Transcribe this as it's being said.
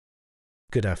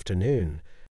Good afternoon.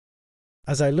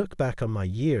 As I look back on my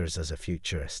years as a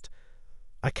futurist,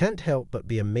 I can't help but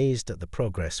be amazed at the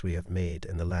progress we have made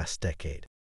in the last decade.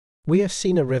 We have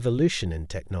seen a revolution in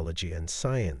technology and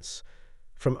science,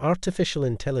 from artificial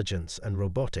intelligence and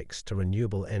robotics to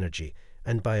renewable energy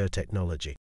and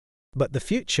biotechnology. But the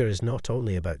future is not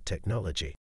only about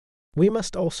technology. We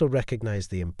must also recognize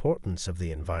the importance of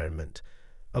the environment,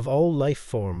 of all life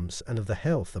forms, and of the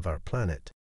health of our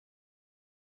planet.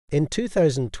 In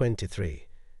 2023,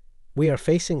 we are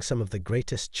facing some of the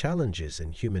greatest challenges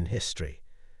in human history: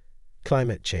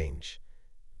 climate change,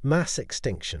 mass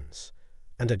extinctions,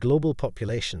 and a global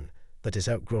population that is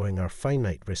outgrowing our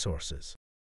finite resources.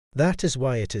 That is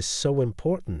why it is so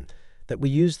important that we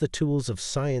use the tools of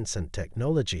science and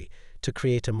technology to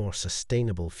create a more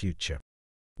sustainable future.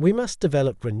 We must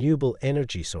develop renewable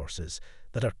energy sources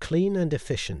that are clean and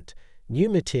efficient, new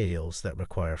materials that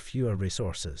require fewer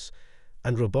resources,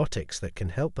 and robotics that can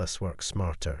help us work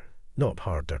smarter, not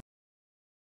harder.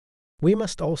 We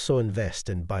must also invest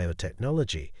in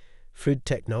biotechnology, food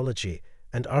technology,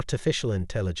 and artificial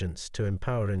intelligence to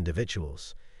empower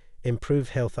individuals, improve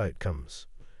health outcomes,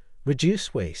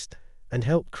 reduce waste, and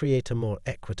help create a more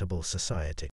equitable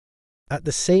society. At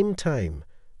the same time,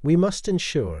 we must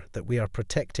ensure that we are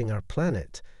protecting our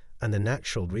planet and the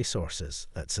natural resources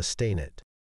that sustain it.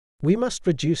 We must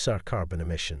reduce our carbon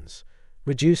emissions,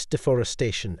 reduce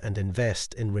deforestation, and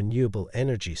invest in renewable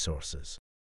energy sources.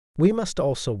 We must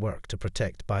also work to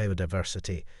protect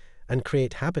biodiversity and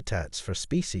create habitats for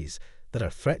species that are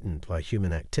threatened by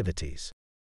human activities.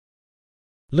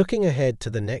 Looking ahead to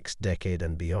the next decade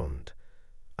and beyond,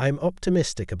 I am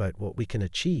optimistic about what we can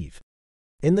achieve.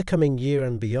 In the coming year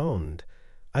and beyond,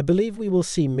 I believe we will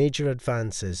see major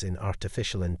advances in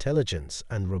artificial intelligence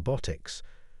and robotics,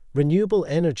 renewable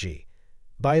energy,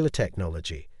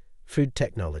 biotechnology, food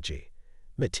technology,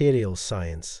 materials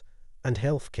science, and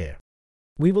healthcare.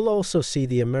 We will also see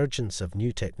the emergence of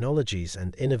new technologies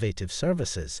and innovative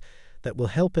services that will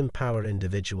help empower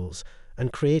individuals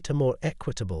and create a more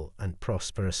equitable and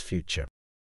prosperous future.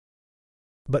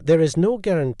 But there is no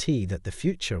guarantee that the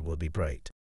future will be bright.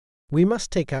 We must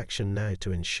take action now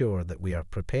to ensure that we are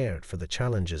prepared for the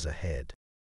challenges ahead.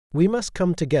 We must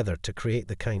come together to create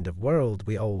the kind of world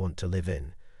we all want to live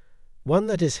in, one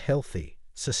that is healthy,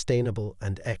 sustainable,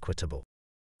 and equitable.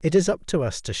 It is up to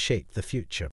us to shape the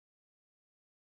future.